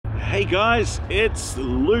Hey guys, it's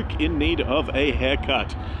Luke in need of a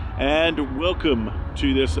haircut, and welcome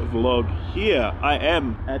to this vlog. Here I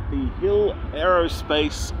am at the Hill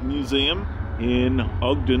Aerospace Museum in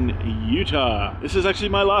Ogden, Utah. This is actually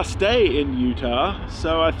my last day in Utah,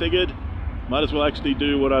 so I figured might as well actually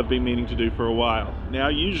do what I've been meaning to do for a while. Now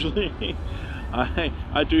usually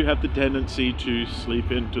I do have the tendency to sleep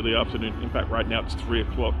into the afternoon. In fact, right now it's 3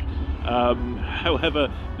 o'clock. However,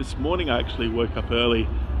 this morning I actually woke up early,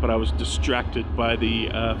 but I was distracted by the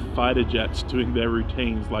fighter jets doing their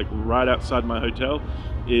routines. Like right outside my hotel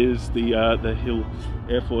is the Hill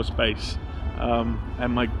AirForce base,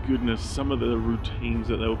 and my goodness, some of the routines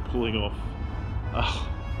that they were pulling off,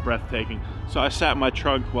 breathtaking. So I sat in my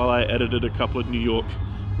trunk while I edited a couple of New York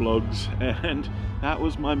vlogs, and that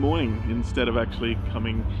was my morning instead of actually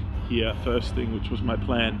coming here first thing, which was my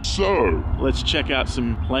plan. So let's check out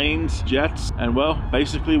some planes, jets, and well,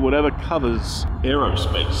 basically whatever covers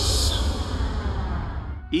aerospace.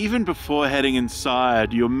 Even before heading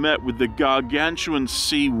inside, you're met with the gargantuan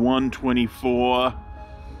C-124.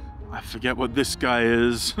 I forget what this guy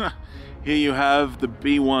is. Here you have the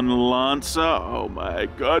B-1 Lancer. Oh my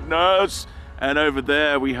goodness. And over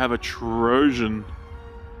there we have a Trojan.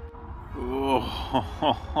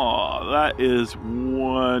 Oh, that is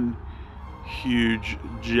one huge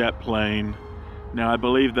jet plane. Now I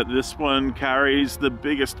believe that this one carries the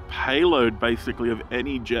biggest payload basically of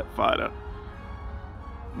any jet fighter,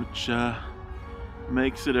 which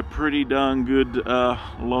makes it a pretty darn good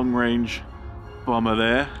long-range bomber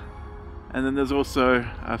there. And then there's also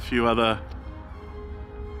a few other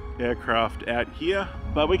aircraft out here,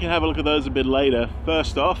 but we can have a look at those a bit later.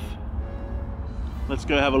 First off, let's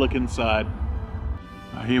go have a look inside.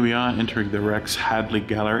 Here we are entering the Rex Hadley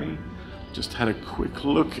Gallery. Just had a quick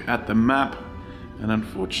look at the map, and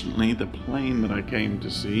unfortunately the plane that I came to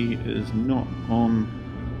see is not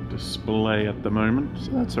on display at the moment,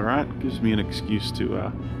 so that's alright. Gives me an excuse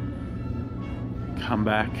to come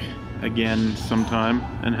back again sometime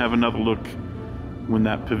and have another look when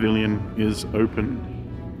that pavilion is open.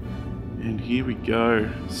 And here we go,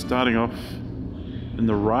 starting off in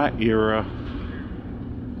the right era.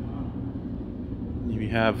 We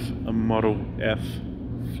have a Model F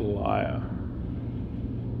Flyer.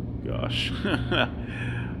 Gosh.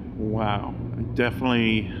 Wow,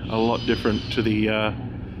 definitely a lot different to the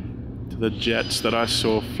jets that I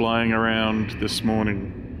saw flying around this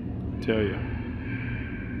morning, I tell you.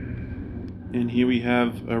 And here we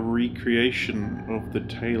have a recreation of the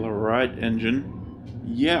Taylor Wright engine.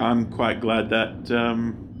 Yeah, I'm quite glad that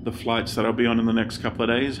the flights that I'll be on in the next couple of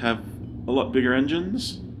days have a lot bigger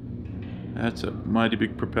engines. That's a mighty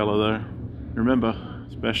big propeller though. Remember,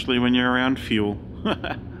 especially when you're around fuel.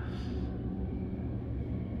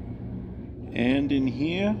 And in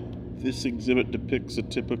here, this exhibit depicts a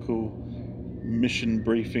typical mission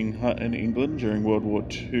briefing hut in England during World War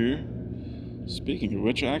II. Speaking of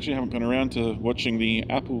which, I actually haven't gone around to watching the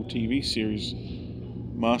Apple TV series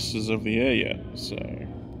Masters of the Air yet, so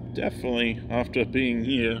definitely, after being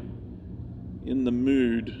here, in the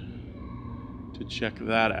mood to check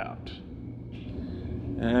that out.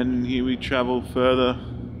 And here we travel further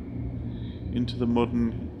into the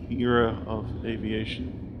modern era of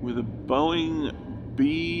aviation with a Boeing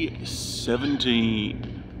B-17.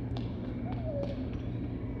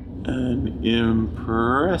 An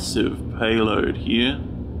impressive payload here.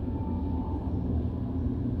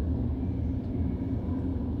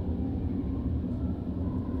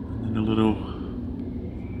 And then a little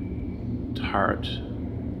turret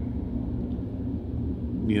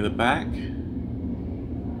near the back.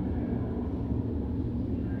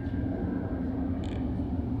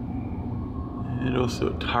 And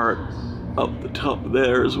also a turret up the top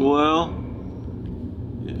there as well.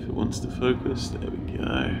 If it wants to focus, there we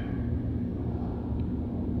go.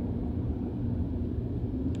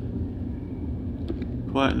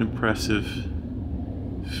 Quite an impressive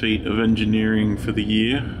feat of engineering for the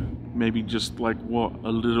year. Maybe just like, what,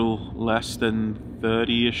 a little less than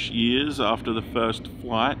 30-ish years after the first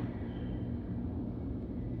flight.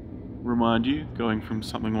 Remind you, going from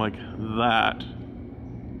something like that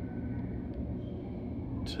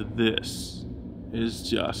to this is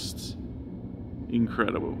just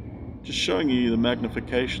incredible. Just showing you the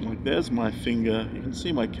magnification, like there's my finger, you can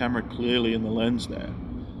see my camera clearly in the lens there.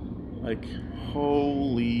 Like,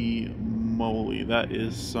 holy moly, that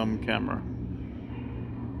is some camera.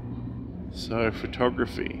 So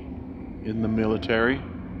photography in the military.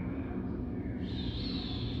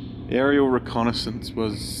 Aerial reconnaissance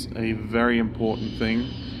was a very important thing,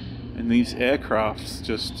 and these aircrafts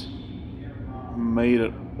just made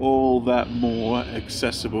it all that more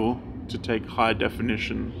accessible to take high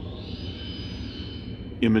definition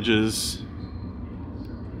images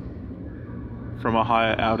from a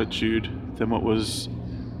higher altitude than what was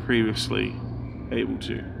previously able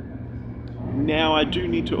to. Now, I do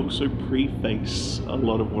need to also preface a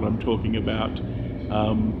lot of what I'm talking about.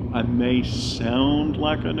 I may sound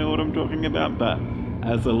like I know what I'm talking about, but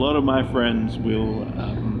as a lot of my friends will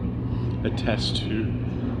attest to,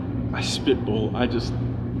 I spitball.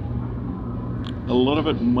 A lot of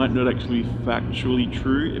it might not actually be factually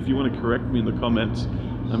true. If you want to correct me in the comments,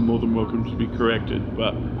 I'm more than welcome to be corrected,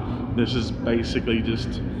 but this is basically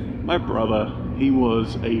just my brother. He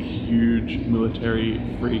was a huge military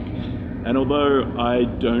freak, and although I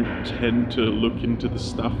don't tend to look into the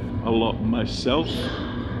stuff a lot myself,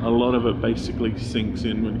 a lot of it basically sinks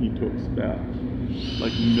in when he talks about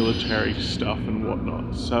like military stuff and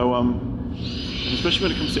whatnot. So especially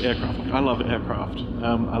when it comes to aircraft, like I love aircraft.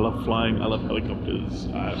 I love flying, I love helicopters.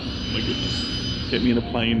 My goodness, get me in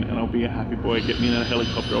a plane and I'll be a happy boy. Get me in a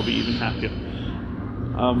helicopter, I'll be even happier.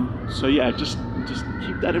 So yeah, just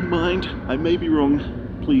keep that in mind. I may be wrong.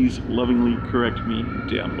 Please lovingly correct me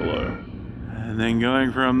down below. And then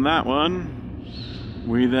going from that one,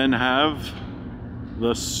 we then have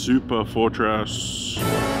the Super Fortress.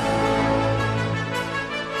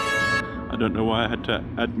 I don't know why I had to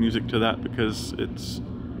add music to that, because it's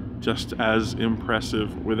just as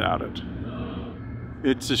impressive without it.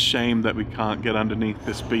 It's a shame that we can't get underneath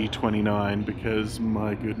this B-29, because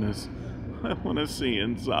my goodness, I want to see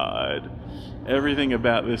inside. Everything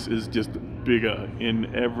about this is just bigger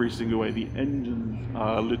in every single way. The engines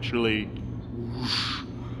are literally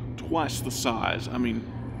twice the size. I mean,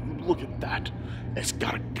 look at that. It's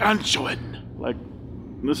got a gun to it. Like,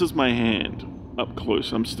 this is my hand up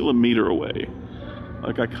close. I'm still a meter away.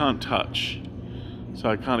 Like, I can't touch, so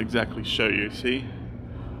I can't exactly show you. See?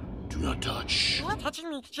 Do not touch. You're not touching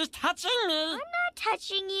me. She's touching me. I'm not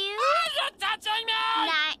touching you. You're touching me.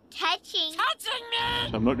 Not touching. Touching me.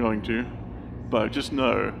 So I'm not going to, but just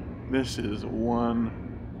know this is one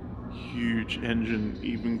huge engine,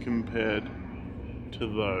 even compared to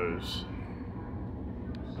those.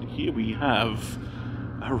 And here we have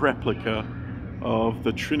a replica of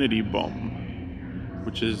the Trinity bomb,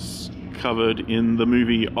 which is covered in the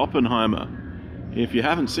movie Oppenheimer. If you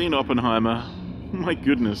haven't seen Oppenheimer, my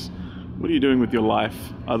goodness, what are you doing with your life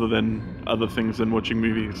other things than watching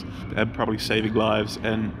movies and probably saving lives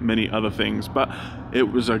and many other things? But it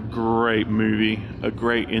was a great movie, a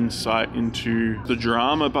great insight into the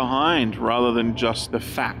drama behind, rather than just the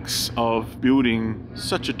facts of building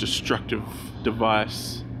such a destructive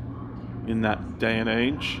device in that day and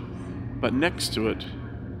age. But next to it,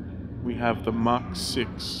 we have the Mark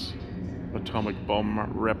 6 atomic bomb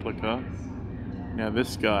replica. Now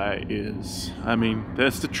this guy is, I mean,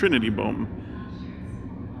 there's the Trinity bomb.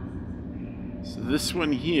 So this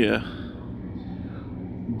one here,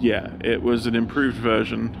 yeah, it was an improved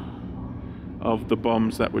version of the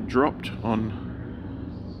bombs that were dropped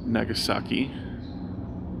on Nagasaki.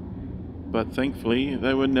 But thankfully,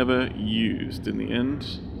 they were never used in the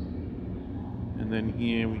end. And then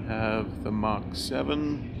here we have the Mark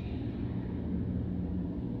 7.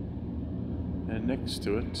 And next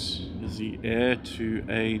to it is the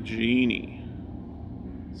Air-to-A Genie.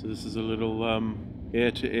 So this is a little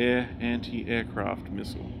air-to-air anti-aircraft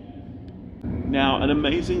missile. Now, an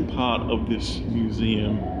amazing part of this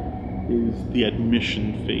museum is the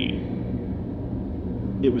admission fee.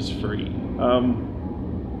 It was free. I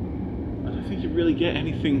don't think you really get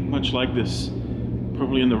anything much like this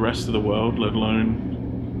probably in the rest of the world, let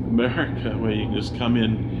alone America, where you can just come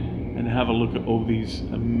in and have a look at all these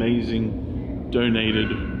amazing donated,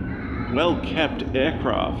 well-kept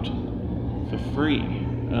aircraft for free.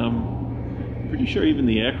 Pretty sure even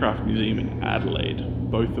the Aircraft Museum in Adelaide,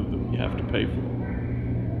 both of them you have to pay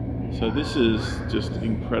for. So this is just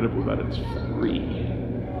incredible that it's free.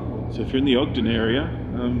 So if you're in the Ogden area,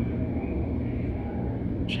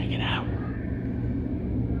 check it out.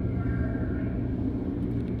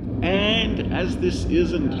 And as this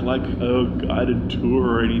isn't like a guided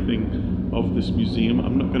tour or anything of this museum,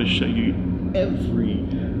 I'm not going to show you every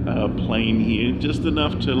plane here, just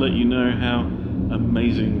enough to let you know how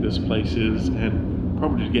amazing this place is, and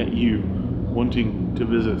probably to get you wanting to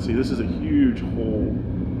visit. See, this is a huge hall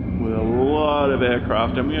with a lot of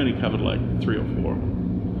aircraft, and we only covered like 3 or 4.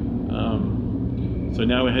 So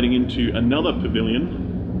now we're heading into another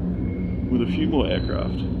pavilion with a few more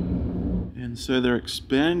aircraft. And so they're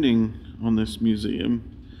expanding on this museum,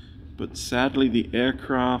 but sadly the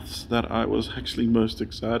aircrafts that I was actually most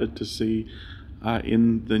excited to see are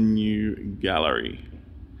in the new gallery.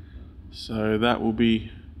 So that will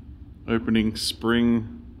be opening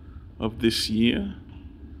spring of this year.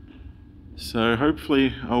 So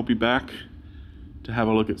hopefully I'll be back to have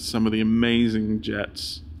a look at some of the amazing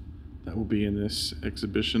jets that will be in this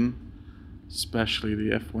exhibition, especially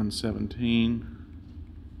the F-117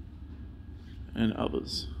 and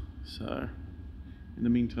others. So in the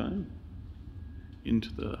meantime,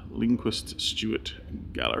 into the Lindquist Stewart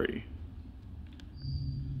Gallery.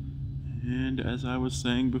 And as I was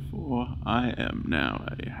saying before, I am now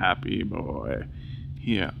a happy boy.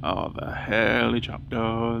 Here are the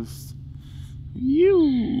helicopters.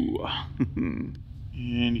 You.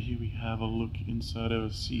 And here we have a look inside of a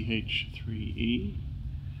CH-3E,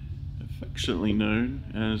 affectionately known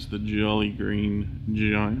as the Jolly Green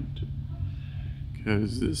Giant,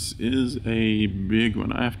 because this is a big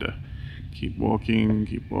one. I have to keep walking,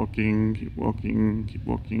 keep walking, keep walking, keep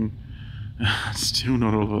walking. Still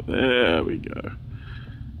not all of it. There we go.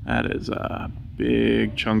 That is a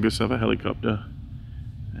big chungus of a helicopter.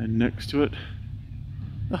 And next to it,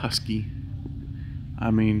 the Husky. I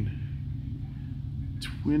mean,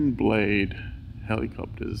 twin blade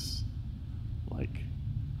helicopters. Like,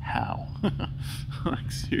 how?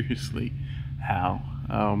 Like, seriously, how?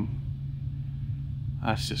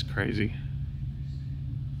 That's just crazy.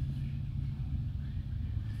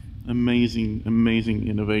 Amazing, amazing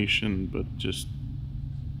innovation, but just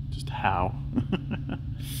how?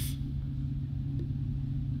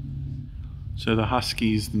 So the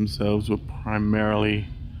Huskies themselves were primarily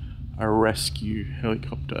a rescue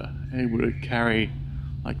helicopter, able to carry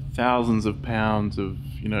like thousands of pounds of,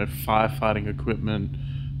 you know, firefighting equipment,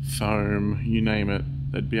 foam, you name it,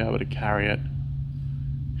 they'd be able to carry it.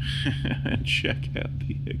 And check out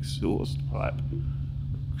the exhaust pipe.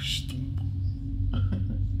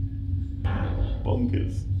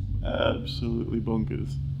 Bonkers. Absolutely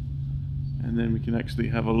bonkers. And then we can actually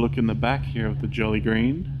have a look in the back here of the Jolly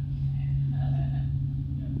Green.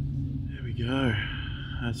 There we go.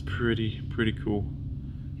 That's pretty cool.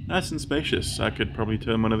 Nice and spacious. I could probably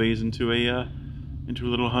turn one of these into a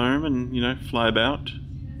little home and, you know, fly about.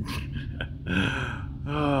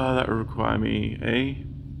 Oh, that would require me A,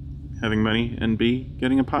 having money, and B,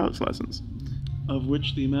 getting a pilot's license. Of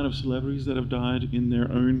which the amount of celebrities that have died in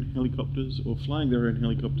their own helicopters or flying their own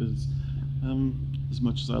helicopters, as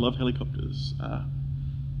much as I love helicopters,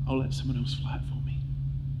 I'll let someone else fly it for me.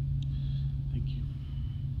 Thank you.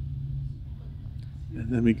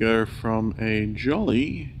 And then we go from a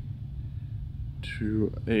Jolly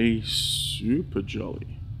to a super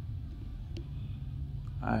Jolly.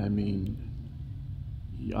 I mean,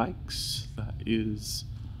 yikes, that is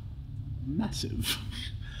massive.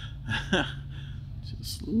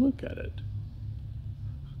 Just look at it.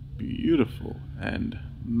 Beautiful and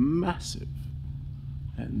massive.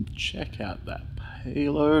 And check out that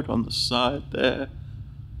payload on the side there.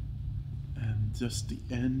 And just the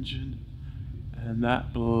engine. And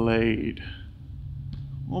that blade.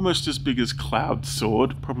 Almost as big as Cloud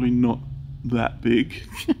Sword. Probably not that big.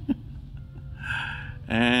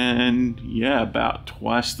 And yeah, about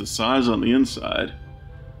twice the size on the inside.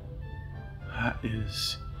 That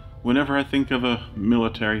is... Whenever I think of a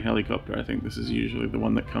military helicopter, I think this is usually the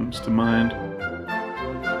one that comes to mind.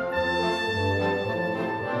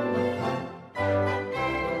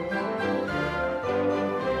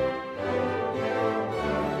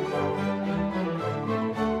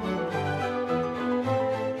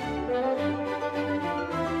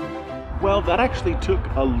 Well, that actually took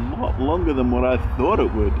a lot longer than what I thought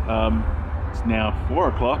it would. It's now 4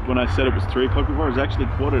 o'clock. When I said it was 3 o'clock before, it was actually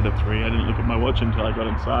 2:45. I didn't look at my watch until I got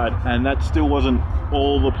inside, and that still wasn't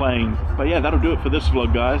all the planes. But yeah, that'll do it for this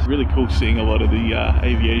vlog, guys. Really cool seeing a lot of the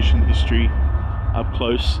aviation history up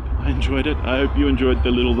close. I enjoyed it. I hope you enjoyed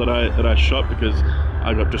the little that I shot, because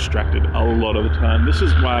I got distracted a lot of the time. This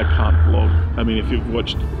is why I can't vlog. I mean, if you've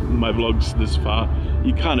watched my vlogs this far,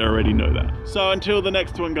 you kind of already know that. So until the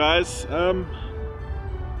next one, guys, or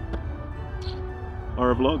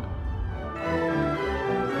a vlog.